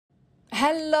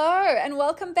Hello and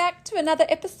welcome back to another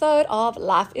episode of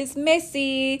Life is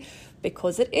Messy,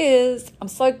 because it is. I'm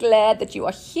so glad that you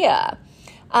are here.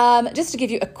 Just to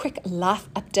give you a quick life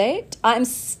update, I'm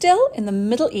still in the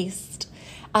Middle East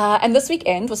and this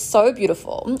weekend was so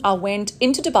beautiful. I went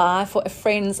into Dubai for a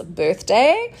friend's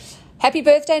birthday. Happy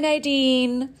birthday,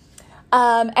 Nadine.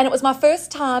 And it was my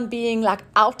first time being like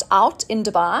out in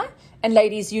Dubai. And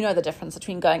ladies, you know the difference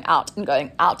between going out and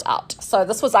going out. So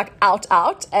this was like out,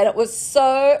 and it was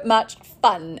so much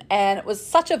fun, and it was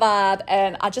such a vibe,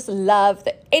 and I just love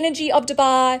the energy of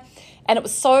Dubai, and it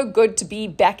was so good to be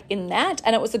back in that.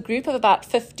 And it was a group of about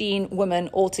 15 women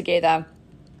all together,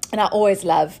 and I always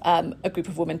love a group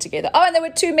of women together. Oh, and there were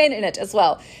 2 men in it as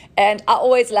well, and I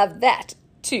always love that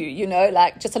too, you know,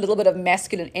 like just a little bit of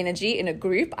masculine energy in a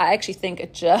group. I actually think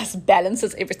it just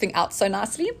balances everything out so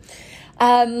nicely.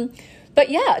 But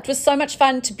yeah, it was so much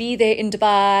fun to be there in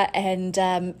Dubai and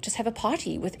just have a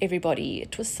party with everybody.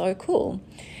 It was so cool.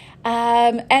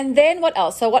 And then what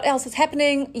else? So what else is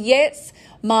happening? Yes,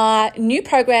 my new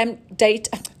program,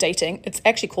 dating, it's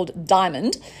actually called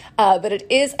Diamond, but it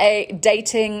is a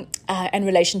dating and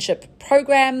relationship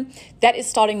program that is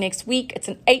starting next week. It's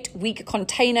an 8-week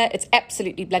container. It's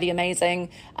absolutely bloody amazing.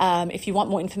 If you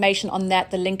want more information on that,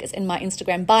 the link is in my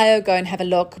Instagram bio. Go and have a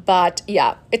look. But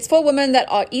yeah, it's for women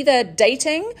that are either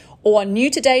dating or new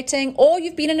to dating, or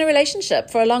you've been in a relationship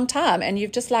for a long time and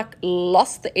you've just like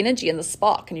lost the energy and the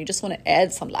spark and you just want to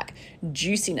add some like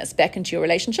juiciness back into your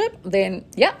relationship, then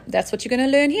yeah, that's what you're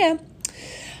going to learn here.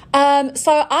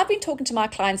 So I've been talking to my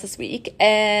clients this week,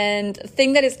 and the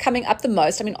thing that is coming up the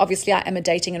most, I mean, obviously I am a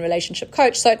dating and relationship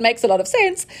coach, so it makes a lot of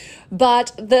sense,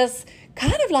 but this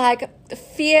kind of like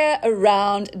fear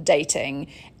around dating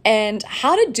and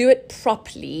how to do it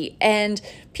properly, and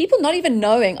people not even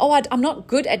knowing, I'm not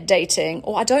good at dating,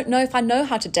 or I don't know if I know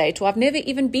how to date, or I've never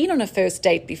even been on a first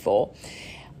date before.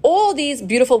 All these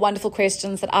beautiful, wonderful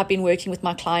questions that I've been working with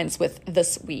my clients with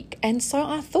this week. And so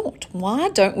I thought, why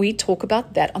don't we talk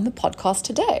about that on the podcast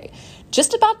today?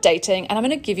 Just about dating, and I'm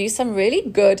going to give you some really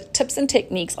good tips and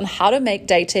techniques on how to make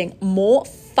dating more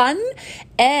fun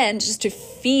and just to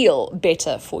feel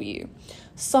better for you.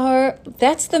 So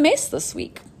that's the mess this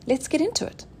week. Let's get into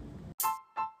it.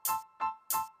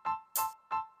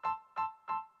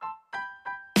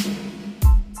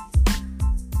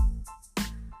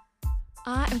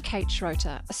 I am Kate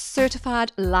Schroeter, a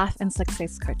certified life and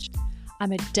success coach.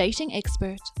 I'm a dating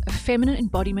expert, a feminine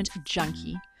embodiment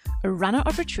junkie, a runner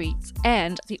of retreats,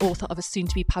 and the author of a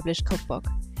soon-to-be published cookbook.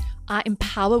 I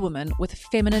empower women with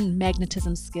feminine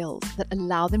magnetism skills that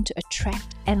allow them to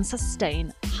attract and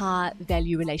sustain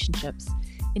high-value relationships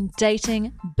in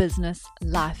dating, business,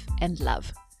 life, and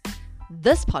love.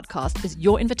 This podcast is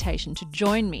your invitation to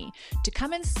join me, to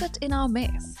come and sit in our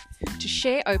mess, to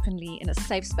share openly in a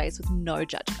safe space with no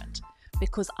judgment,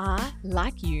 because I,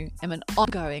 like you, am an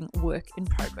ongoing work in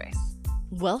progress.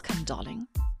 Welcome, darling.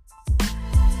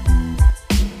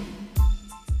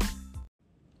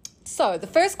 So the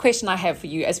first question I have for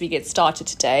you as we get started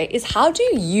today is, how do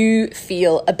you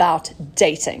feel about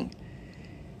dating?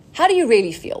 How do you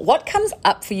really feel? What comes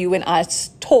up for you when I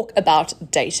talk about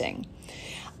dating?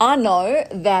 I know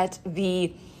that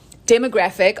the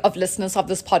demographic of listeners of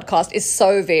this podcast is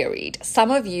so varied. Some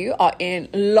of you are in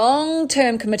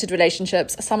long-term committed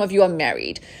relationships. Some of you are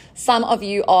married. Some of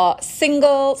you are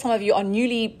single. Some of you are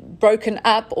newly broken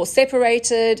up or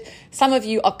separated. Some of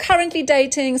you are currently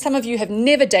dating. Some of you have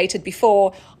never dated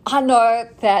before. I know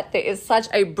that there is such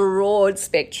a broad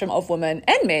spectrum of women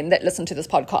and men that listen to this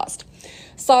podcast.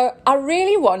 So I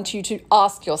really want you to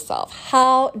ask yourself,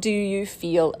 how do you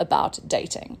feel about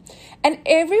dating? And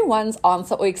everyone's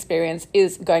answer or experience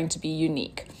is going to be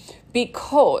unique,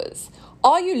 because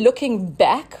are you looking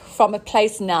back from a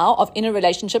place now of in a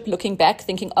relationship, looking back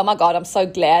thinking, oh my God, I'm so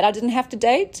glad I didn't have to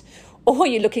date? Or are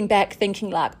you looking back thinking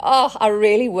like, oh, I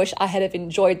really wish I had have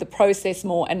enjoyed the process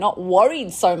more and not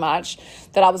worried so much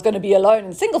that I was going to be alone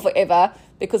and single forever,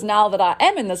 because now that I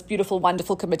am in this beautiful,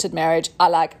 wonderful, committed marriage,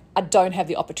 I don't have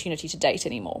the opportunity to date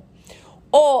anymore.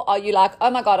 Or are you like, oh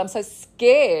my God, I'm so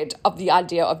scared of the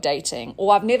idea of dating,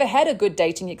 or I've never had a good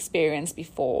dating experience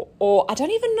before, or I don't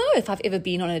even know if I've ever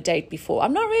been on a date before.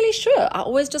 I'm not really sure. I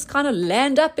always just kind of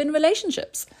land up in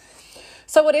relationships.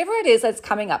 So whatever it is that's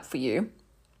coming up for you,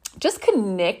 just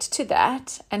connect to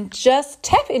that and just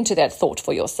tap into that thought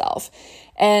for yourself.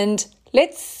 And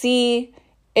let's see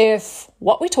if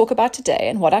what we talk about today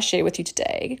and what I share with you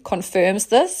today confirms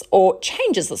this or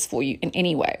changes this for you in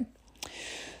any way.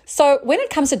 So when it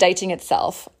comes to dating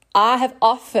itself, I have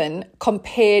often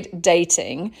compared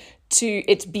dating to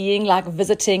it being like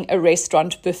visiting a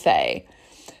restaurant buffet.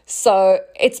 So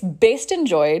it's best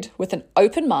enjoyed with an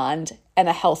open mind and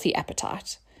a healthy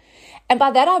appetite. And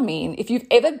by that I mean, if you've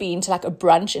ever been to like a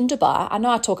brunch in Dubai, I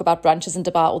know I talk about brunches in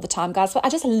Dubai all the time, guys, but I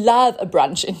just love a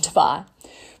brunch in Dubai.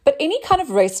 But any kind of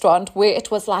restaurant where it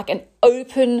was like an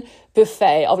open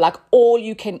buffet of like all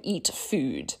you can eat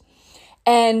food.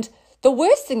 And the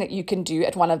worst thing that you can do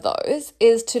at one of those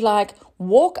is to like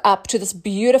walk up to this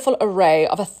beautiful array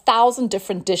of 1,000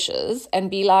 different dishes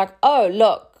and be like, oh,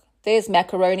 look, there's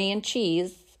macaroni and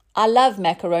cheese. I love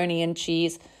macaroni and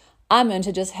cheese. I'm going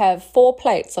to just have 4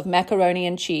 plates of macaroni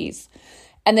and cheese.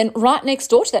 And then right next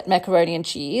door to that macaroni and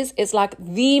cheese is like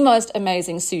the most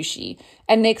amazing sushi.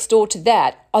 And next door to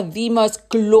that are the most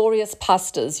glorious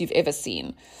pastas you've ever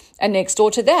seen. And next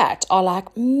door to that are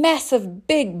like massive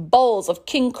big bowls of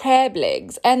king crab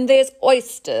legs. And there's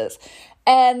oysters.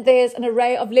 And there's an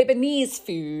array of Lebanese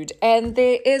food. And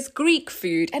there is Greek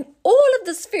food. And all of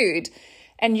this food.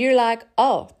 And you're like,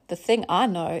 oh, the thing I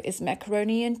know is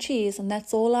macaroni and cheese. And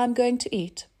that's all I'm going to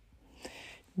eat.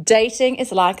 Dating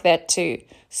is like that too.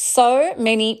 So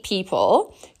many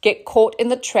people get caught in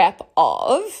the trap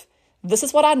of, this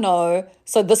is what I know,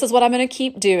 so this is what I'm going to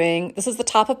keep doing. This is the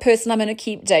type of person I'm going to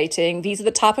keep dating. These are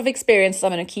the type of experiences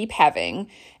I'm going to keep having.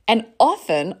 And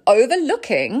often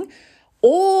overlooking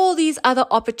all these other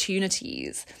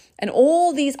opportunities and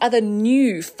all these other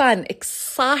new, fun,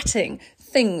 exciting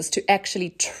things to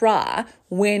actually try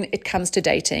when it comes to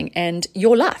dating and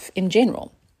your life in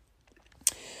general.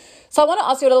 So I want to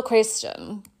ask you a little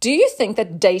question. Do you think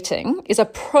that dating is a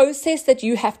process that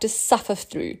you have to suffer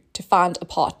through to find a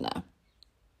partner?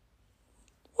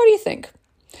 What do you think?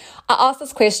 I asked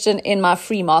this question in my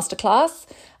free masterclass,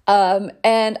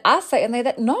 and I say in there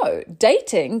that no,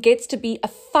 dating gets to be a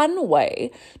fun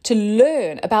way to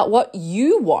learn about what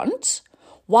you want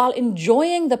while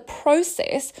enjoying the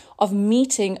process of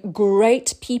meeting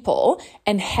great people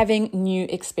and having new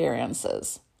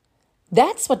experiences.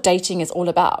 That's what dating is all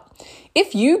about.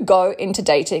 If you go into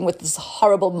dating with this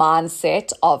horrible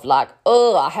mindset of like,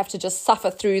 oh, I have to just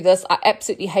suffer through this. I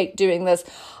absolutely hate doing this.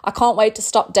 I can't wait to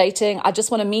stop dating. I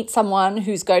just want to meet someone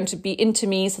who's going to be into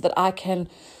me so that I can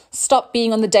stop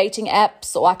being on the dating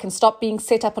apps, or I can stop being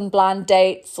set up on blind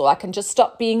dates, or I can just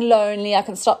stop being lonely. I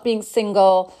can stop being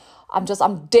single. I'm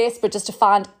desperate just to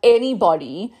find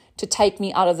anybody to take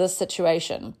me out of this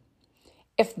situation.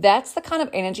 If that's the kind of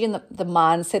energy and the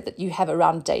mindset that you have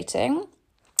around dating,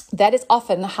 that is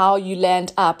often how you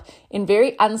land up in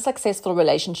very unsuccessful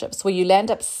relationships, where you land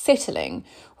up settling,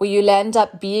 where you land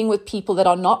up being with people that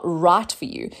are not right for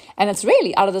you. And it's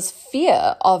really out of this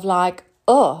fear of like,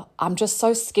 oh, I'm just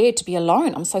so scared to be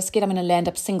alone. I'm so scared I'm going to land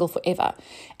up single forever.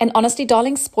 And honestly,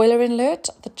 darling, spoiler alert,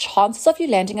 the chances of you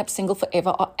landing up single forever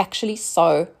are actually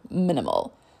so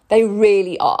minimal. They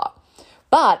really are.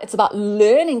 But it's about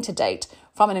learning to date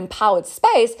from an empowered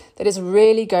space that is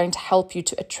really going to help you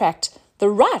to attract the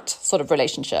right sort of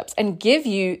relationships and give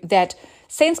you that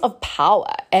sense of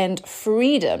power and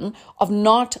freedom of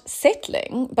not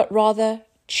settling, but rather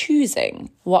choosing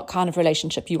what kind of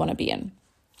relationship you want to be in.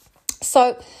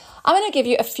 So I'm going to give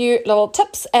you a few little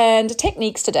tips and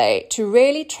techniques today to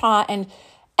really try and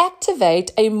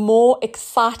activate a more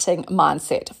exciting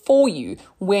mindset for you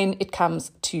when it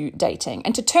comes to dating,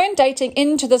 and to turn dating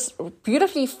into this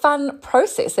beautifully fun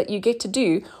process that you get to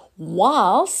do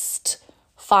whilst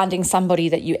finding somebody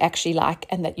that you actually like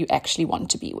and that you actually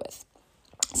want to be with.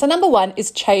 So number 1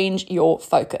 is change your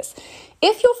focus.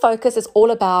 If your focus is all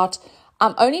about,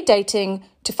 I'm only dating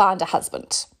to find a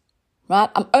husband, right?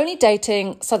 I'm only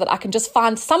dating so that I can just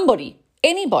find somebody,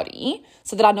 anybody,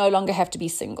 so that I no longer have to be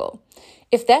single.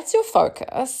 If that's your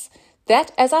focus,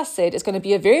 that, as I said, is going to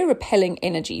be a very repelling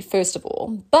energy, first of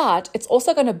all, but it's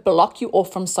also going to block you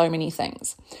off from so many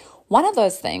things. One of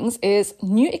those things is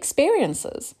new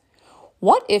experiences.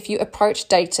 What if you approach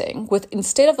dating with,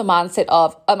 instead of the mindset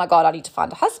of, oh my God, I need to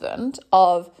find a husband,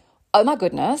 of, oh my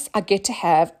goodness, I get to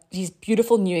have these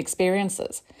beautiful new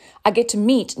experiences. I get to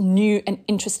meet new and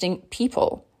interesting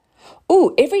people.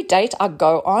 Ooh, every date I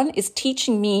go on is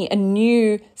teaching me a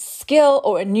new skill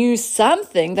or a new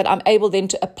something that I'm able then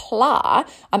to apply.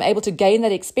 I'm able to gain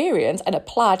that experience and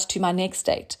apply it to my next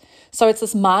date. So it's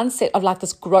this mindset of like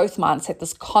this growth mindset,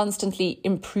 this constantly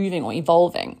improving or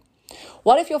evolving.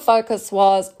 What if your focus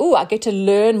was, ooh, I get to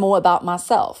learn more about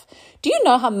myself? Do you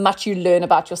know how much you learn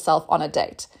about yourself on a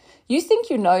date? You think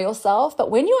you know yourself, but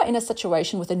when you are in a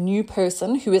situation with a new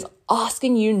person who is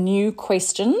asking you new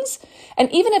questions,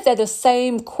 and even if they're the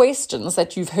same questions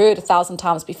that you've heard 1,000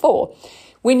 times before,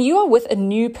 when you are with a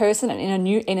new person and in a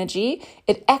new energy,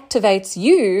 it activates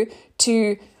you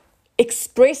to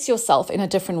express yourself in a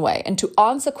different way and to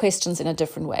answer questions in a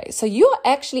different way. So you are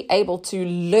actually able to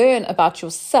learn about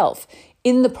yourself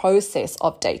in the process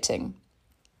of dating.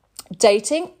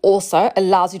 Dating also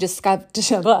allows you to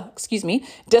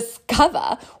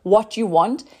discover what you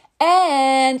want,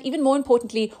 and even more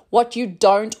importantly, what you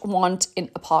don't want in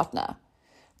a partner.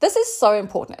 This is so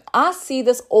important. I see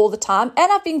this all the time,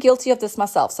 and I've been guilty of this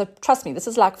myself. So trust me, this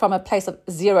is like from a place of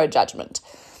zero judgment.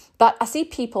 But I see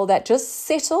people that just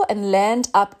settle and land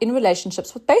up in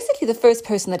relationships with basically the first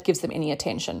person that gives them any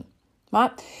attention,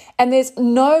 right? And there's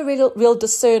no real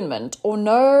discernment or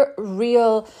no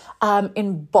real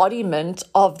embodiment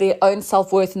of their own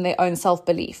self-worth and their own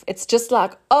self-belief. It's just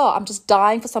like, oh, I'm just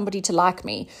dying for somebody to like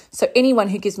me. So anyone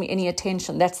who gives me any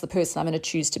attention, that's the person I'm going to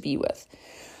choose to be with.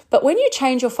 But when you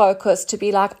change your focus to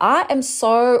be like, I am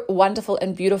so wonderful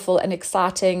and beautiful and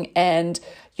exciting and,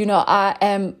 I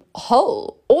am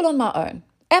whole, all on my own,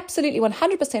 absolutely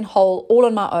 100% whole, all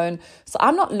on my own. So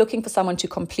I'm not looking for someone to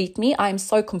complete me. I am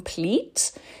so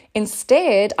complete.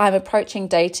 Instead, I'm approaching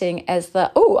dating as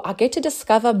I get to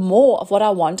discover more of what I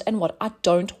want and what I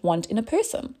don't want in a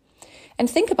person. And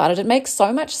think about it, it makes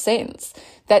so much sense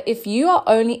that if you are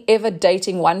only ever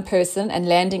dating one person and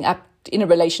landing up in a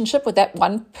relationship with that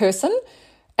one person,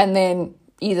 and then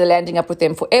either landing up with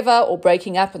them forever or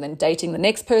breaking up and then dating the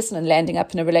next person and landing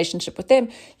up in a relationship with them,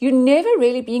 you're never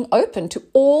really being open to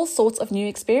all sorts of new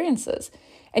experiences.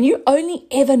 And you only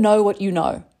ever know what you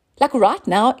know. Like right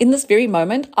now, in this very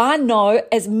moment, I know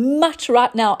as much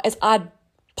right now as I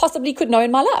possibly could know in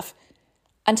my life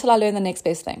until I learn the next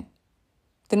best thing.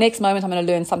 The next moment, I'm going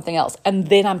to learn something else. And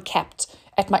then I'm capped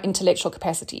at my intellectual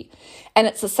capacity. And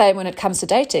it's the same when it comes to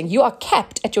dating. You are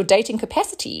capped at your dating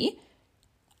capacity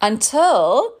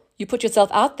until you put yourself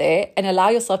out there and allow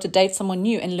yourself to date someone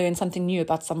new and learn something new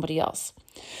about somebody else.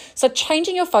 So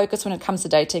changing your focus when it comes to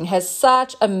dating has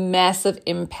such a massive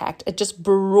impact. It just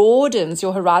broadens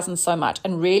your horizon so much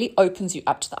and really opens you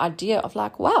up to the idea of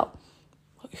like, wow,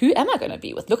 who am I going to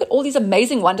be with? Look at all these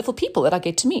amazing, wonderful people that I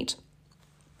get to meet.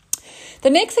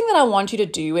 The next thing that I want you to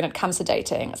do when it comes to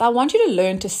dating is I want you to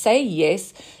learn to say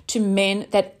yes to men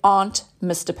that aren't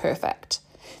Mr. Perfect.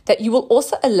 That you will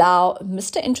also allow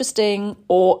Mr. Interesting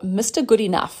or Mr. Good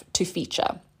Enough to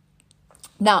feature.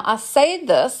 Now, I say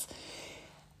this,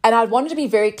 and I wanted to be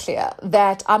very clear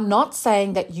that I'm not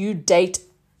saying that you date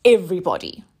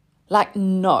everybody. Like,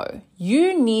 no,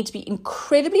 you need to be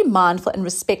incredibly mindful and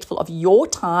respectful of your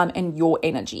time and your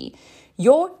energy.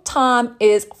 Your time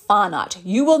is finite.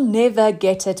 You will never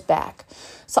get it back.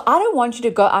 So I don't want you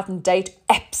to go out and date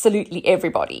absolutely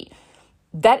everybody.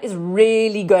 That is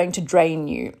really going to drain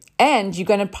you. And you're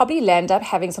going to probably land up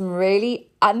having some really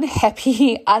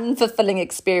unhappy, unfulfilling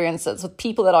experiences with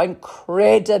people that are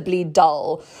incredibly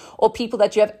dull, or people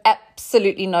that you have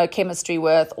absolutely no chemistry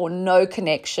with or no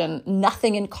connection,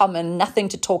 nothing in common, nothing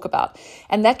to talk about.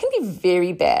 And that can be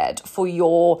very bad for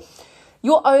your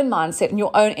own mindset and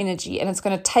your own energy, and it's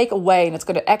going to take away and it's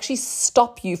going to actually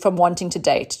stop you from wanting to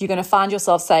date. You're going to find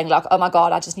yourself saying like, oh my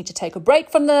God, I just need to take a break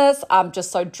from this. I'm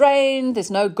just so drained. There's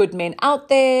no good men out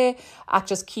there. I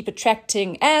just keep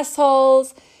attracting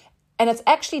assholes. And it's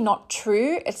actually not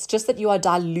true. It's just that you are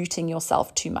diluting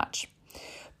yourself too much.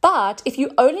 But if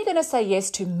you're only going to say yes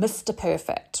to Mr.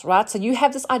 Perfect, right? So you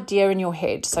have this idea in your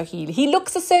head. So he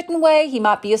looks a certain way. He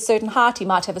might be a certain height. He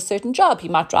might have a certain job. He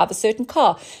might drive a certain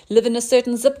car, live in a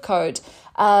certain zip code,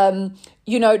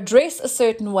 dress a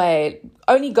certain way,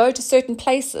 only go to certain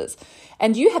places.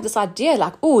 And you have this idea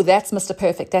like, oh, that's Mr.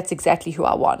 Perfect. That's exactly who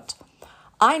I want.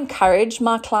 I encourage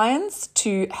my clients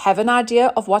to have an idea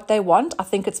of what they want. I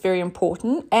think it's very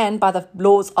important. And by the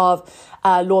laws of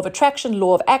law of attraction,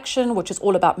 law of action, which is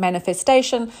all about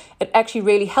manifestation, it actually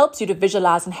really helps you to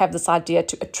visualize and have this idea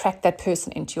to attract that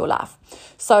person into your life.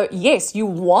 So yes, you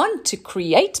want to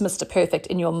create Mr. Perfect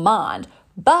in your mind,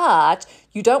 but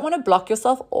you don't want to block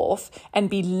yourself off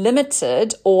and be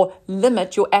limited or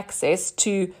limit your access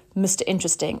to Mr.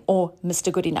 Interesting or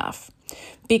Mr. Good Enough.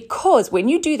 Because when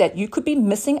you do that, you could be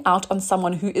missing out on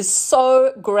someone who is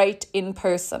so great in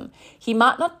person. He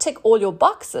might not tick all your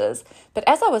boxes, but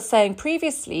as I was saying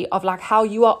previously of like how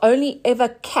you are only ever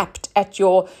capped at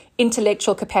your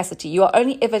intellectual capacity, you are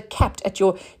only ever capped at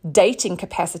your dating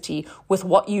capacity with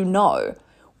what you know.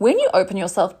 When you open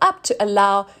yourself up to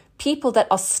allow people that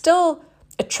are still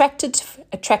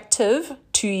attractive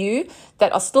to you,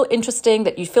 that are still interesting,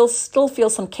 that you still feel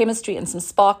some chemistry and some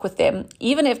spark with them,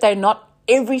 even if they're not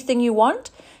everything you want,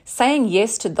 saying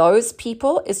yes to those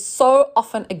people is so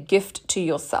often a gift to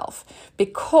yourself,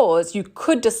 because you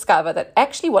could discover that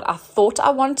actually what I thought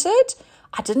I wanted,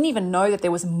 I didn't even know that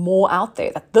there was more out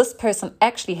there, that this person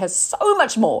actually has so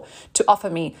much more to offer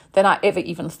me than I ever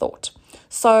even thought.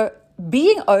 So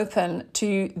being open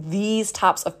to these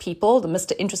types of people, the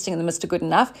Mr. Interesting and the Mr. Good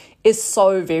Enough, is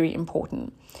so very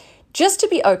important. Just to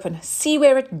be open, see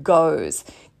where it goes.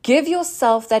 Give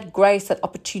yourself that grace, that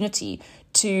opportunity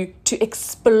to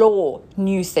explore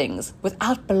new things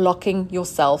without blocking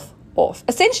yourself off.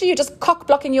 Essentially, you're just cock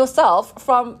blocking yourself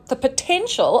from the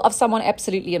potential of someone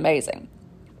absolutely amazing.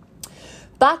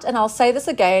 But, and I'll say this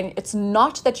again, it's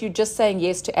not that you're just saying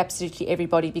yes to absolutely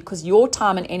everybody, because your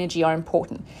time and energy are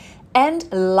important.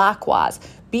 And likewise,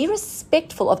 be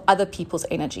respectful of other people's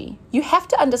energy. You have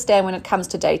to understand when it comes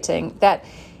to dating that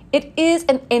it is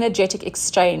an energetic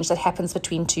exchange that happens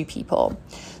between two people.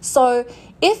 So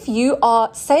if you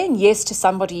are saying yes to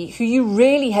somebody who you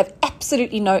really have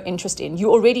absolutely no interest in,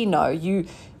 you already know,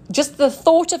 just the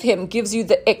thought of him gives you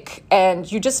the ick,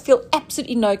 and you just feel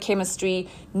absolutely no chemistry,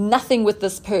 nothing with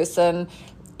this person.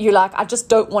 You're like, I just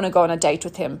don't want to go on a date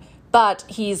with him, but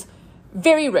he's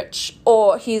very rich,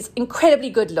 or he's incredibly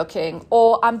good looking,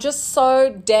 or I'm just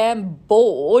so damn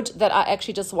bored that I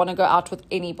actually just want to go out with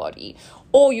anybody.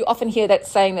 Or you often hear that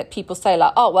saying that people say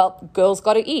like, oh, well, girls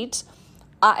got to eat.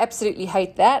 I absolutely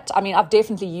hate that. I mean, I've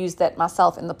definitely used that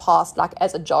myself in the past, like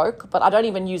as a joke, but I don't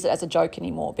even use it as a joke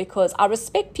anymore because I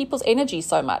respect people's energy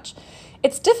so much.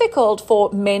 It's difficult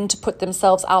for men to put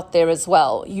themselves out there as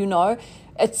well, you know.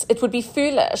 It would be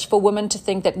foolish for women to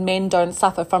think that men don't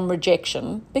suffer from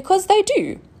rejection, because they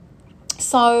do.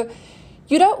 So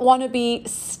you don't want to be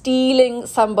stealing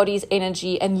somebody's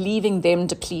energy and leaving them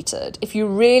depleted. If you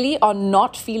really are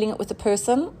not feeling it with a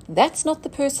person, that's not the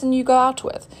person you go out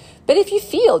with. But if you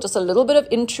feel just a little bit of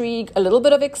intrigue, a little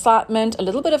bit of excitement, a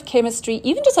little bit of chemistry,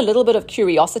 even just a little bit of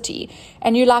curiosity,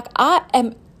 and you're like, I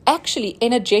am actually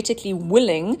energetically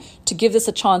willing to give this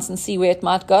a chance and see where it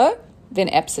might go, then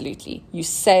absolutely, you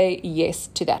say yes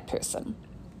to that person.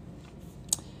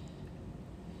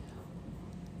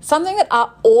 Something that I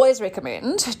always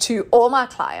recommend to all my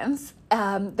clients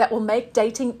that will make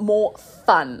dating more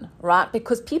fun, right?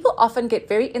 Because people often get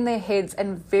very in their heads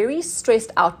and very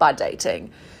stressed out by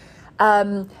dating.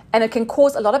 And it can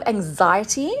cause a lot of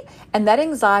anxiety, and that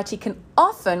anxiety can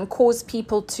often cause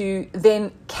people to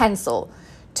then cancel,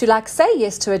 to like say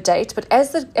yes to a date, but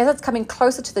as it's coming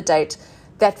closer to the date,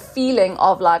 that feeling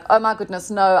of like, oh my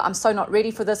goodness, no, I'm so not ready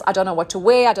for this. I don't know what to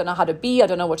wear. I don't know how to be. I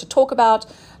don't know what to talk about.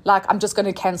 Like, I'm just going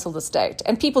to cancel this date.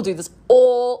 And people do this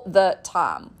all the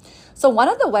time. So one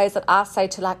of the ways that I say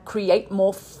to like create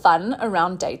more fun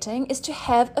around dating is to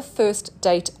have a first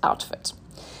date outfit.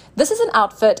 This is an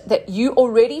outfit that you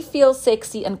already feel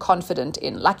sexy and confident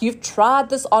in. Like you've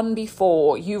tried this on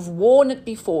before. You've worn it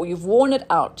before. You've worn it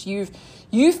out.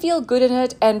 You feel good in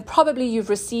it, and probably you've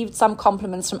received some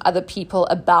compliments from other people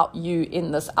about you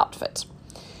in this outfit.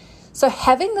 So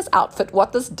having this outfit,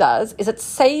 what this does is it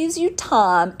saves you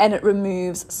time and it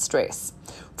removes stress.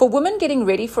 For women getting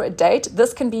ready for a date,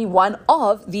 this can be one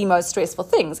of the most stressful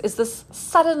things, is this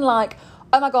sudden like,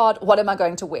 oh my God, what am I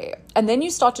going to wear? And then you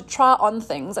start to try on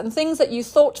things, and things that you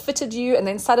thought fitted you, and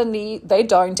then suddenly they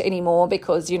don't anymore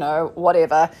because, you know,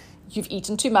 whatever, you've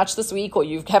eaten too much this week, or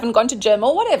you haven't gone to gym,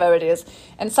 or whatever it is.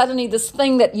 And suddenly this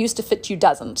thing that used to fit you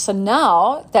doesn't. So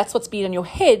now that's what's been in your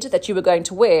head that you were going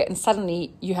to wear. And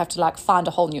suddenly you have to like find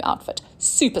a whole new outfit.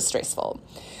 Super stressful.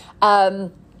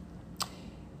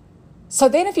 So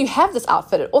then if you have this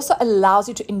outfit, it also allows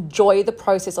you to enjoy the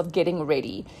process of getting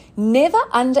ready. Never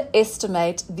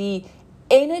underestimate the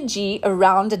energy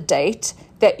around a date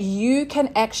that you can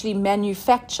actually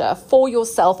manufacture for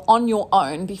yourself on your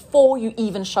own before you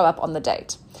even show up on the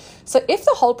date. So if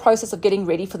the whole process of getting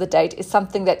ready for the date is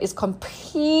something that is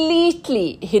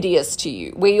completely hideous to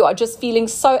you, where you are just feeling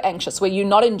so anxious, where you're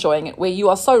not enjoying it, where you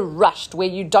are so rushed, where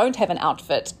you don't have an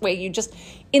outfit, where you're just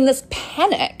in this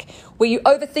panic, where you're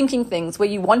overthinking things, where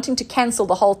you're wanting to cancel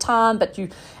the whole time, but you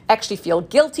actually feel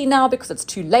guilty now because it's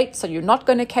too late, so you're not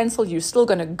going to cancel, you're still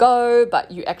going to go,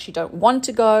 but you actually don't want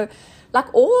to go.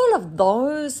 Like all of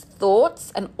those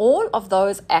thoughts and all of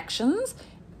those actions,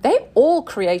 they all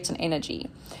create an energy.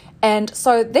 And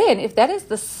so then if that is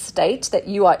the state that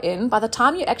you are in, by the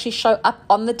time you actually show up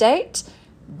on the date,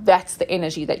 that's the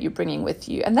energy that you're bringing with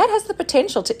you. And that has the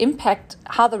potential to impact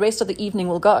how the rest of the evening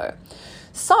will go.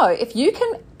 So if you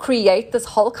can create this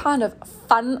whole kind of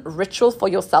fun ritual for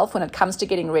yourself when it comes to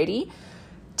getting ready,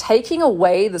 taking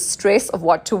away the stress of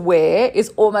what to wear is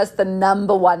almost the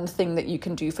number one thing that you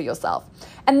can do for yourself.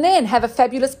 And then have a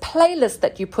fabulous playlist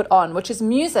that you put on, which is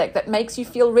music that makes you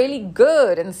feel really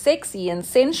good and sexy and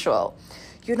sensual.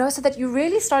 so that you're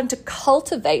really starting to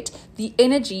cultivate the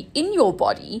energy in your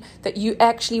body that you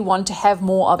actually want to have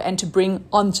more of and to bring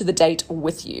onto the date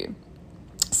with you.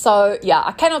 So yeah,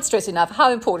 I cannot stress enough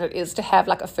how important it is to have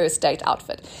like a first date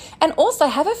outfit, and also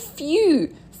have a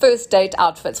few first date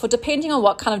outfits for depending on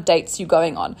what kind of dates you're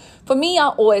going on. For me, I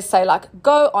always say like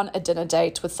go on a dinner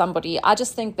date with somebody. I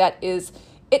just think it is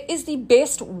the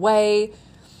best way.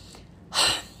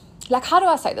 Like, how do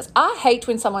I say this? I hate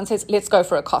when someone says, let's go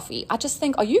for a coffee. I just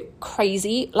think, are you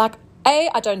crazy? Like, A,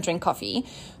 I don't drink coffee,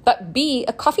 but B,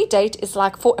 a coffee date is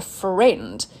like for a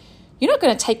friend. You're not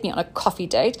going to take me on a coffee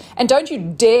date. And don't you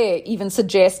dare even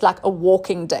suggest like a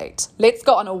walking date. Let's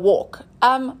go on a walk.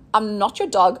 I'm not your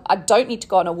dog. I don't need to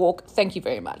go on a walk. Thank you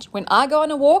very much. When I go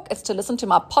on a walk, it's to listen to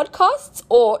my podcasts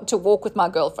or to walk with my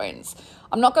girlfriends.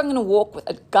 I'm not going to walk with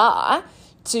a guy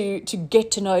to get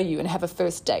to know you and have a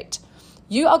first date.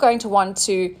 You are going to want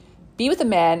to be with a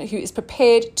man who is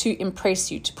prepared to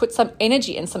impress you, to put some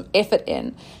energy and some effort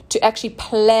in, to actually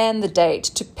plan the date,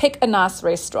 to pick a nice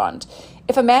restaurant.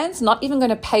 If a man's not even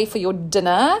going to pay for your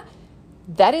dinner,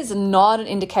 that is not an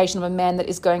indication of a man that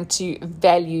is going to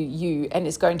value you and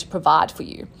is going to provide for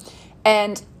you.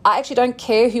 And I actually don't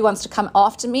care who wants to come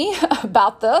after me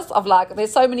about this. Of like,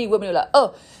 there's so many women who are like,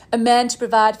 oh, a man to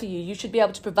provide for you. You should be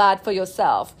able to provide for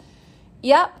yourself.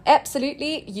 Yeah,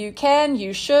 absolutely. You can,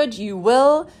 you should, you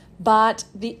will. But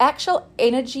the actual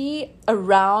energy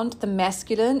around the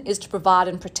masculine is to provide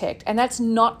and protect. And that's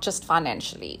not just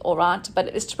financially, all right? But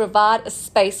it is to provide a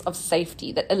space of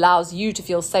safety that allows you to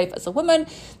feel safe as a woman,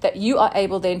 that you are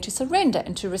able then to surrender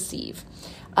and to receive.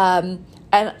 And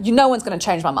no one's going to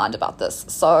change my mind about this.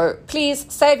 So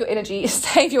please save your energy,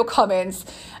 save your comments.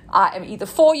 I am either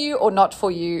for you or not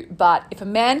for you, but if a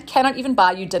man cannot even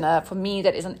buy you dinner, for me,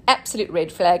 that is an absolute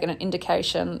red flag and an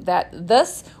indication that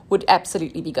this would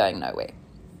absolutely be going nowhere.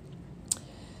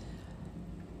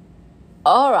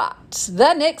 All right,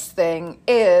 the next thing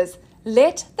is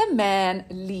let the man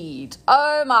lead.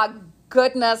 Oh my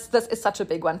goodness, this is such a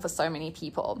big one for so many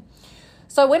people.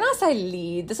 So when I say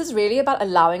lead, this is really about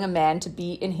allowing a man to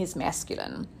be in his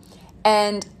masculine.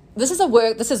 And this is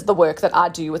the work that I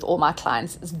do with all my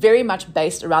clients. It's very much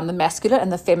based around the masculine and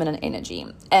the feminine energy.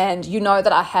 And you know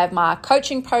that I have my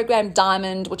coaching program,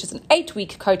 Diamond, which is an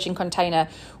 8-week coaching container,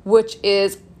 which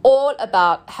is all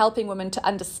about helping women to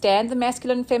understand the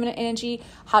masculine and feminine energy,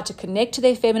 how to connect to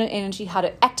their feminine energy, how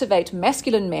to activate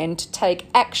masculine men to take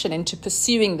action into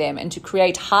pursuing them and to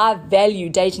create high-value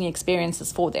dating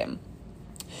experiences for them.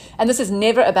 And this is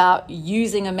never about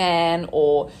using a man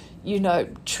or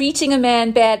treating a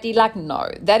man badly. Like, no,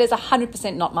 that is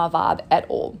 100% not my vibe at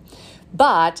all.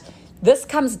 But this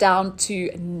comes down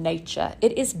to nature.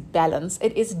 It is balance.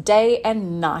 It is day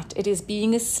and night. It is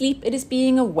being asleep. It is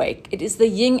being awake. It is the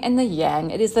yin and the yang.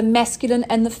 It is the masculine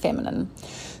and the feminine.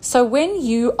 So when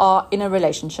you are in a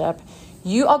relationship,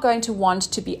 you are going to want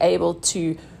to be able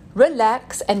to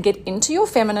relax and get into your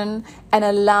feminine and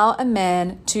allow a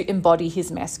man to embody his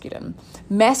masculine.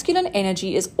 Masculine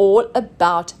energy is all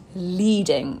about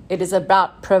leading. It is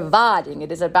about providing. It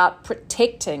is about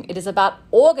protecting. It is about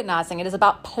organizing. It is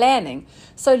about planning.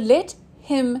 So let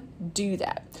him do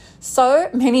that. So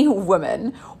many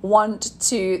women we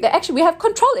have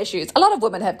control issues. A lot of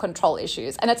women have control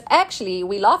issues. And it's actually,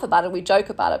 we laugh about it, we joke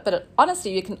about it, but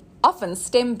honestly, you can often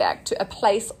stem back to a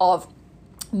place of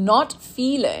not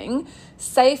feeling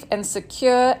safe and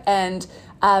secure and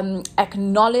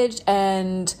acknowledged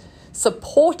and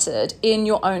supported in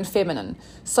your own feminine.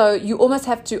 So you almost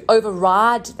have to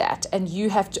override that and you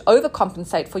have to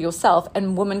overcompensate for yourself,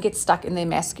 and women get stuck in their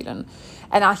masculine.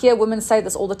 And I hear women say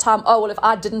this all the time, oh, well, if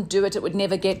I didn't do it, it would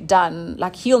never get done.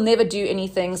 Like, he'll never do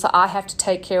anything, so I have to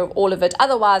take care of all of it.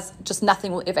 Otherwise, just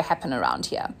nothing will ever happen around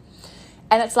here.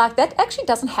 And it's like, that actually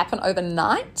doesn't happen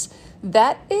overnight.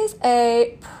 That is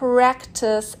a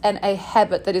practice and a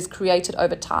habit that is created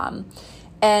over time.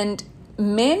 And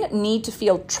men need to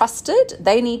feel trusted.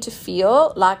 They need to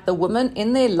feel like the women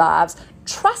in their lives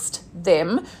trust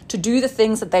them to do the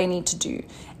things that they need to do,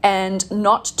 and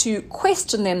not to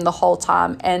question them the whole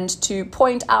time and to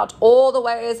point out all the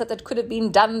ways that could have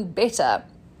been done better.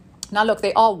 Now, look,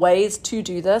 there are ways to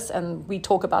do this, and we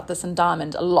talk about this in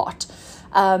Diamond a lot.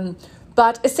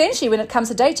 But essentially, when it comes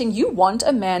to dating, you want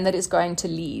a man that is going to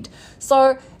lead.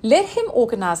 So let him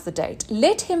organize the date.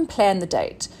 Let him plan the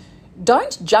date.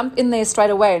 Don't jump in there straight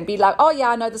away and be like, oh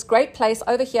yeah, I know this great place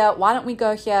over here. Why don't we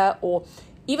go here? Or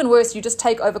even worse, you just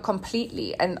take over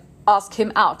completely. And ask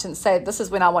him out and say, this is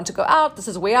when I want to go out, this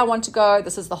is where I want to go,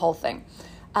 this is the whole thing.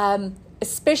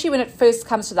 Especially when it first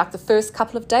comes to like the first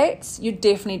couple of dates, you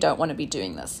definitely don't want to be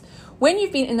doing this. When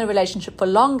you've been in the relationship for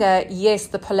longer, yes,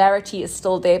 the polarity is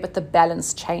still there, but the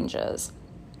balance changes.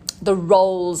 The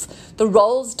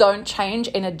roles don't change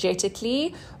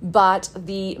energetically, but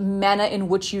the manner in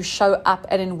which you show up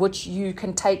and in which you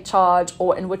can take charge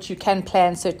or in which you can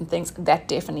plan certain things, that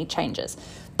definitely changes.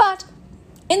 But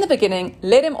in the beginning,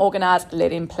 let him organize,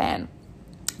 let him plan.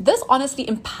 This honestly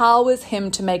empowers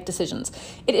him to make decisions.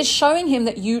 It is showing him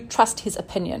that you trust his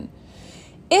opinion.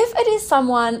 If it is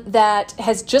someone that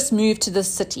has just moved to the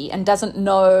city and doesn't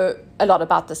know a lot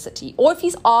about the city, or if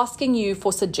he's asking you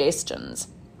for suggestions,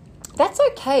 that's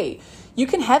okay. You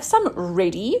can have some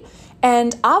ready,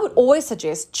 and I would always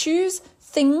suggest choose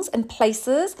things and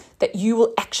places that you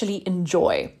will actually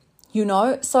enjoy.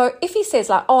 So if he says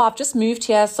like, I've just moved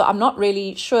here, so I'm not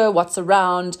really sure what's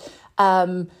around,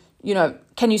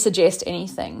 can you suggest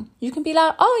anything? You can be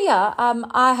like,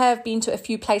 I have been to a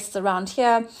few places around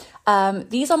here.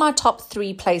 These are my top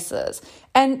 3 places,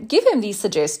 and give him these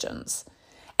suggestions.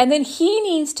 And then he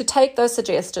needs to take those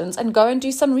suggestions and go and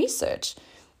do some research.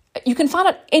 You can find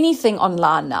out anything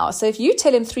online now. So if you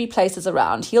tell him 3 places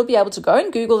around, he'll be able to go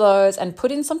and Google those and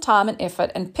put in some time and effort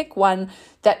and pick one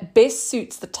that best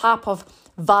suits the type of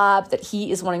vibe that he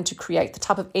is wanting to create, the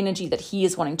type of energy that he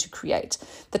is wanting to create,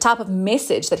 the type of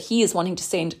message that he is wanting to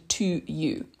send to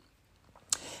you.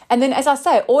 And then, as I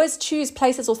say, always choose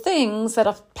places or things that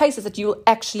are places that you will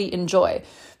actually enjoy.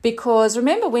 Because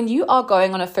remember, when you are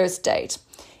going on a first date,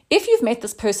 if you've met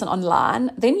this person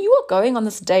online, then you are going on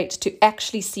this date to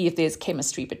actually see if there's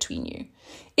chemistry between you.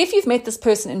 If you've met this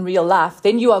person in real life,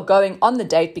 then you are going on the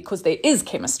date because there is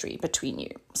chemistry between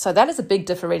you. So that is a big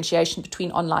differentiation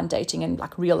between online dating and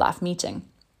like real life meeting.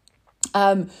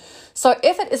 So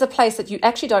if it is a place that you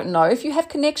actually don't know if you have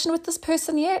connection with this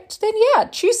person yet, then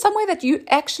choose somewhere that you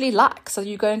actually like. So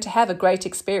you're going to have a great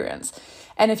experience.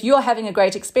 And if you're having a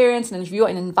great experience and if you're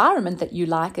in an environment that you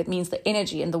like, it means the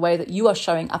energy and the way that you are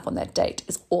showing up on that date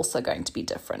is also going to be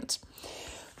different.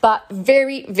 But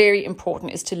very, very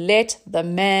important is to let the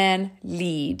man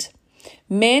lead.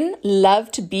 Men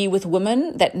love to be with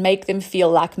women that make them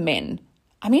feel like men.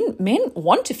 I mean, men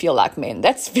want to feel like men.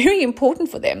 That's very important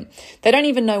for them. They don't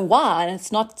even know why, and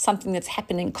it's not something that's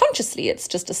happening consciously. It's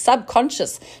just a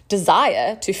subconscious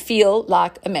desire to feel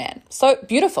like a man. So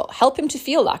beautiful. Help him to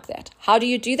feel like that. How do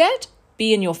you do that?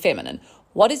 Be in your feminine.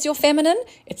 What is your feminine?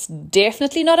 It's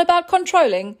definitely not about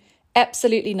controlling.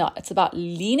 Absolutely not. It's about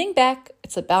leaning back.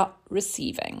 It's about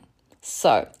receiving.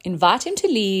 So invite him to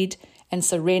lead and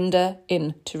surrender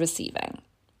into receiving.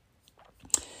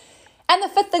 And the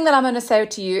 5th thing that I'm going to say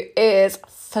to you is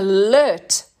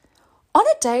flirt. On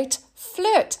a date,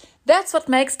 flirt. That's what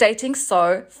makes dating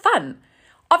so fun.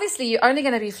 Obviously, you're only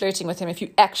going to be flirting with him if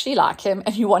you actually like him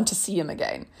and you want to see him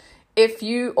again. If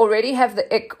you already have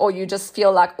the ick or you just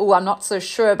feel like, I'm not so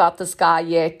sure about this guy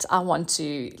yet. I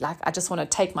just want to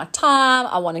take my time.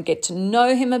 I want to get to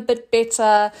know him a bit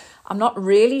better. I'm not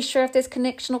really sure if there's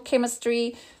connection or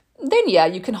chemistry. Then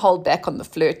you can hold back on the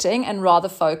flirting and rather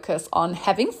focus on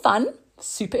having fun.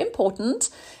 Super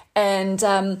important, and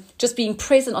just being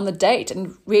present on the date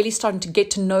and really starting to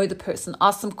get to know the person,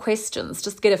 ask some questions,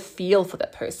 just get a feel for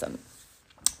that person.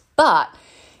 But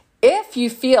if you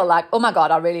feel like, oh my God,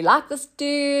 I really like this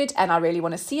dude and I really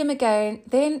want to see him again,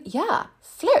 then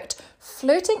flirt.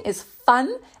 Flirting is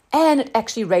fun and it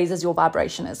actually raises your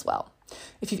vibration as well.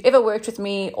 If you've ever worked with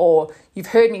me or you've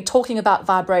heard me talking about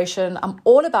vibration, I'm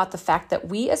all about the fact that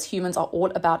we as humans are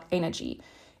all about energy.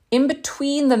 In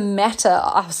between the matter,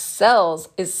 our cells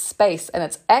is space, and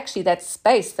it's actually that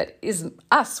space that is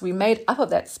us. We made up of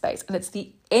that space, and it's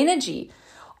the energy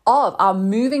of our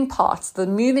moving parts, the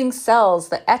moving cells,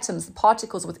 the atoms, the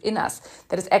particles within us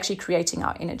that is actually creating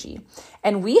our energy.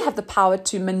 And we have the power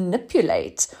to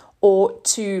manipulate or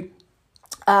to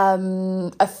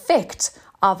affect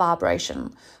our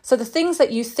vibration. So the things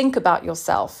that you think about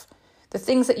yourself, the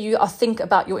things that you think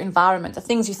about your environment, the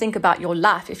things you think about your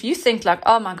life. If you think like,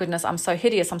 oh my goodness, I'm so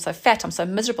hideous, I'm so fat, I'm so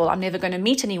miserable, I'm never going to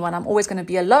meet anyone, I'm always going to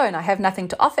be alone, I have nothing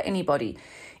to offer anybody.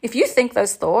 If you think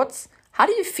those thoughts, how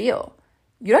do you feel?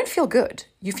 You don't feel good.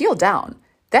 You feel down.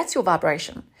 That's your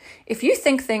vibration. If you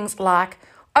think things like,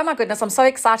 oh my goodness, I'm so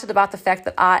excited about the fact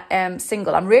that I am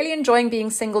single. I'm really enjoying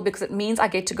being single because it means I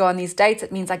get to go on these dates.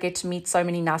 It means I get to meet so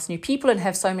many nice new people and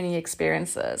have so many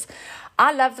experiences.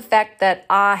 I love the fact that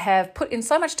I have put in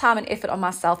so much time and effort on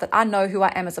myself that I know who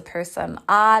I am as a person.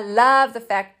 I love the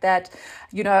fact that,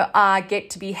 I get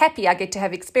to be happy. I get to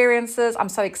have experiences. I'm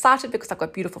so excited because I've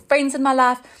got beautiful friends in my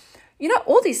life.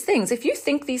 all these things. If you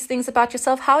think these things about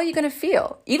yourself, how are you going to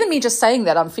feel? Even me just saying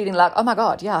that, I'm feeling like, oh my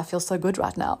God, yeah, I feel so good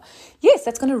right now. Yes,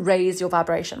 that's going to raise your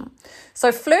vibration.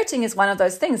 So flirting is one of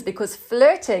those things, because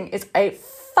flirting is a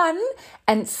fun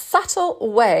and subtle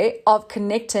way of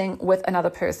connecting with another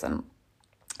person.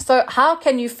 So how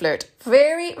can you flirt?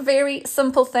 Very, very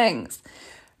simple things.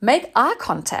 Make eye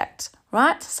contact.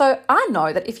 Right? So I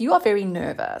know that if you are very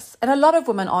nervous, and a lot of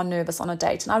women are nervous on a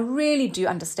date, and I really do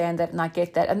understand that and I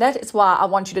get that. And that is why I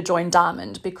want you to join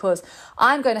Diamond, because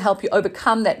I'm going to help you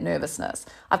overcome that nervousness.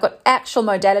 I've got actual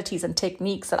modalities and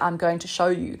techniques that I'm going to show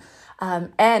you.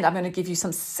 And I'm going to give you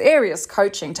some serious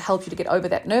coaching to help you to get over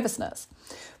that nervousness.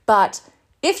 But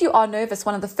if you are nervous,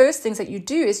 one of the first things that you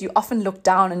do is you often look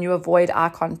down and you avoid eye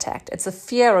contact. It's a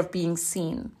fear of being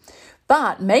seen.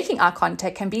 But making eye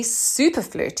contact can be super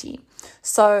flirty.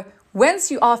 So once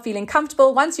you are feeling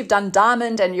comfortable, once you've done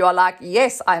Diamond and you're like,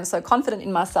 yes, I am so confident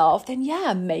in myself, then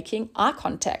making eye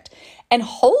contact and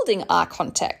holding eye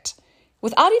contact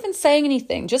without even saying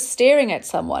anything, just staring at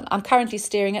someone. I'm currently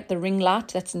staring at the ring light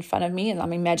that's in front of me, and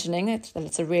I'm imagining that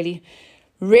it's a really,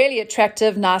 really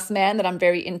attractive, nice man that I'm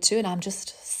very into, and I'm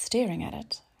just staring at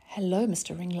it. Hello,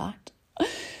 Mr. Ring Light.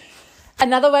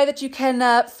 Another way that you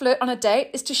can flirt on a date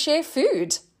is to share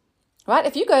food. Right?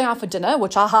 If you're going out for dinner,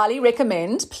 which I highly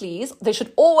recommend, please, there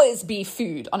should always be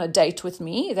food on a date with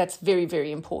me. That's very,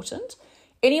 very important.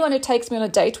 Anyone who takes me on a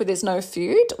date where there's no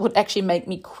food would actually make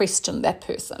me question that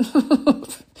person.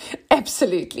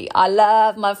 Absolutely. I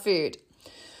love my food.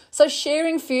 So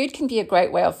sharing food can be a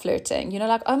great way of flirting.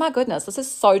 Like, oh my goodness, this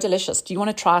is so delicious. Do you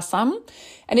want to try some?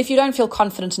 And if you don't feel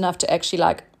confident enough to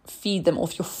actually feed them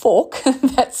off your fork,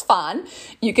 that's fine.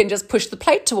 You can just push the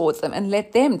plate towards them and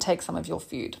let them take some of your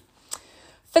food.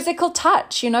 Physical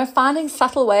touch, finding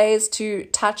subtle ways to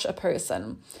touch a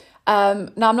person. Now,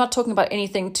 I'm not talking about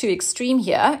anything too extreme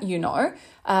here,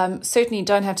 Certainly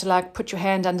don't have to put your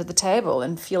hand under the table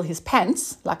and feel his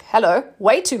pants. Hello,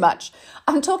 way too much.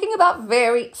 I'm talking about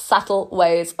very subtle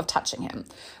ways of touching him.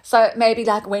 So maybe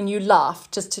when you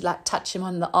laugh, just to touch him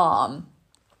on the arm.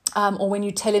 Or when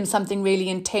you tell him something really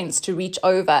intense, to reach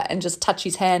over and just touch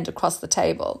his hand across the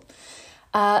table.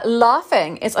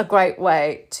 Laughing is a great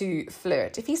way to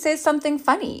flirt. If he says something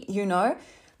funny,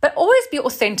 but always be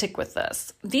authentic with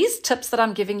this. These tips that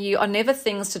I'm giving you are never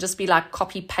things to just be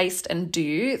copy, paste and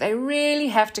do. They really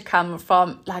have to come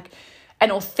from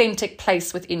an authentic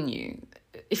place within you.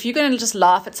 If you're going to just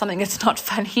laugh at something that's not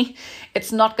funny,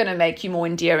 it's not going to make you more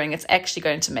endearing. It's actually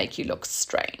going to make you look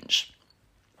strange.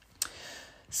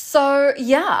 So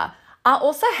I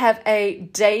also have a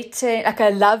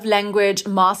love language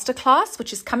masterclass,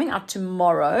 which is coming out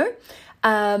tomorrow.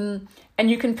 And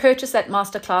you can purchase that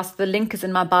masterclass. The link is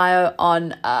in my bio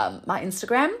on my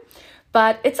Instagram.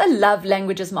 But it's a love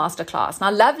languages masterclass.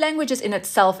 Now, love languages in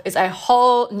itself is a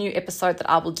whole new episode that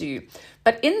I will do.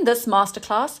 But in this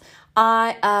masterclass,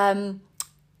 I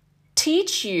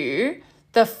teach you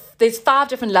there's 5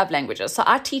 different love languages. So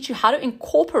I teach you how to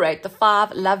incorporate the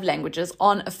 5 love languages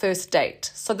on a first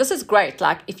date. So this is great.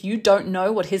 If you don't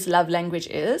know what his love language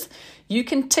is, you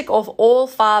can tick off all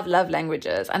 5 love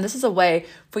languages. And this is a way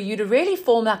for you to really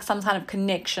form some kind of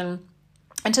connection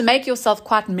and to make yourself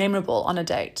quite memorable on a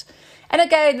date. And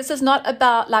again, this is not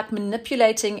about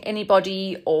manipulating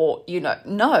anybody or,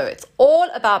 no, it's all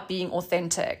about being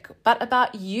authentic, but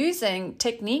about using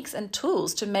techniques and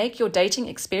tools to make your dating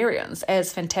experience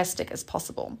as fantastic as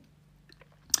possible.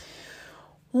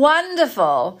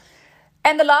 Wonderful.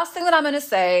 And the last thing that I'm going to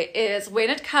say is, when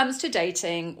it comes to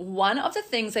dating, one of the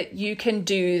things that you can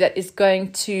do that is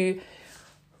going to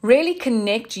really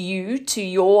connect you to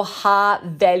your high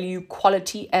value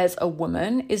quality as a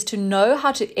woman is to know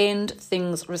how to end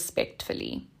things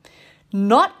respectfully.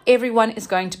 Not everyone is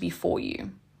going to be for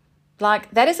you.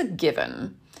 That is a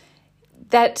given.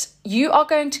 That you are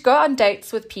going to go on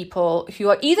dates with people who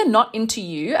are either not into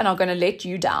you and are going to let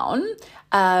you down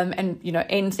and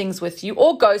end things with you,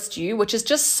 or ghost you, which is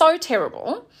just so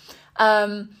terrible.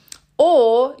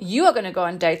 Or you are going to go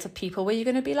on dates with people where you're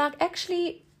going to be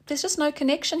actually, there's just no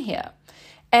connection here.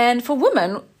 And for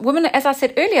women, as I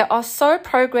said earlier, are so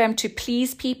programmed to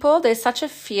please people. There's such a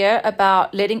fear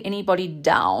about letting anybody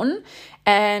down.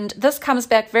 And this comes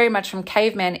back very much from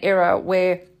caveman era,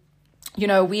 where,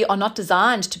 we are not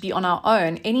designed to be on our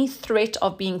own. Any threat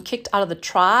of being kicked out of the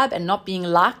tribe and not being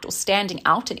liked or standing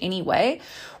out in any way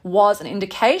was an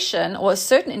indication, or a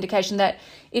certain indication, that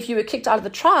if you were kicked out of the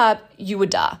tribe, you would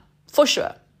die, for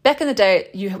sure. Back in the day,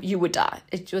 you would die.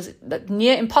 It was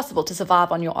near impossible to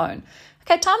survive on your own.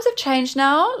 Okay, times have changed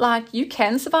now. You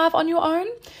can survive on your own,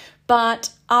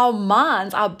 but our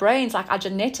minds, our brains, our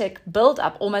genetic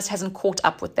build-up almost hasn't caught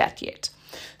up with that yet.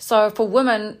 So for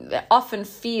women, they often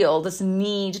feel this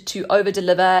need to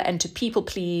over-deliver and to people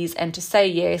please and to say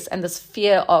yes, and this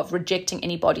fear of rejecting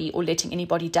anybody or letting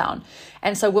anybody down.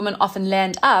 And so women often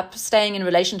land up staying in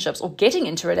relationships or getting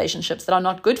into relationships that are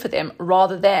not good for them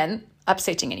rather than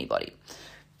upsetting anybody.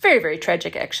 Very, very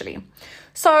tragic, actually.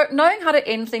 So knowing how to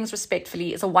end things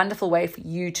respectfully is a wonderful way for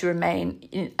you to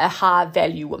remain a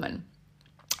high-value woman.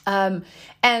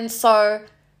 And so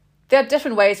there are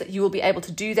different ways that you will be able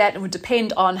to do that. It would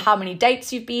depend on how many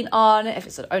dates you've been on, if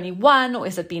it's only one or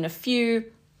has it been a few.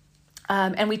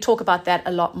 And we talk about that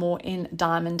a lot more in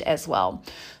Diamond as well.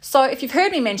 So if you've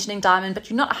heard me mentioning Diamond, but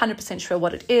you're not 100% sure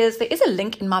what it is, there is a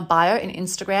link in my bio in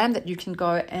Instagram that you can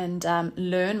go and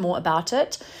learn more about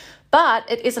it. But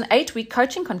it is an 8-week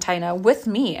coaching container with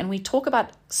me, and we talk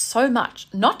about so much,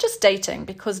 not just dating,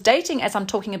 because dating, as I'm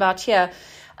talking about here,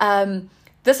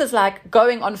 this is like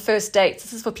going on first dates.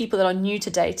 This is for people that are new to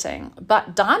dating.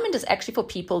 But Diamond is actually for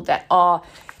people that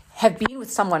have been with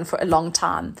someone for a long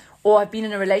time or have been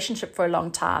in a relationship for a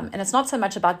long time. And it's not so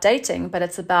much about dating, but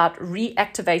it's about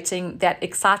reactivating that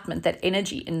excitement, that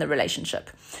energy in the relationship.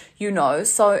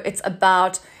 So it's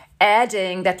about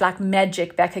adding that like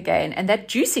magic back again and that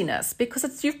juiciness,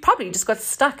 because you've probably just got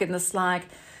stuck in this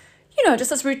just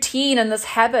this routine and this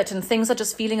habit, and things are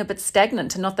just feeling a bit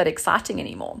stagnant and not that exciting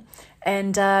anymore.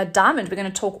 And Diamond, we're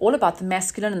going to talk all about the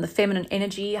masculine and the feminine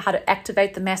energy, how to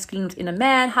activate the masculine within a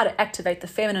man, how to activate the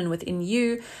feminine within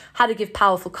you, how to give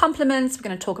powerful compliments. We're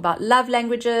going to talk about love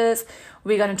languages.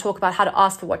 We're going to talk about how to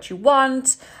ask for what you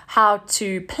want, how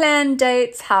to plan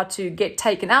dates, how to get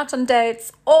taken out on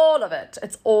dates, all of it.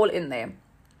 It's all in there.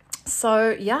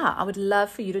 So yeah, I would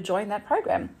love for you to join that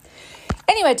program.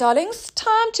 Anyway, darlings,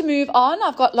 time to move on.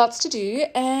 I've got lots to do.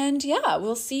 And yeah,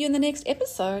 we'll see you in the next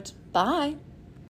episode. Bye.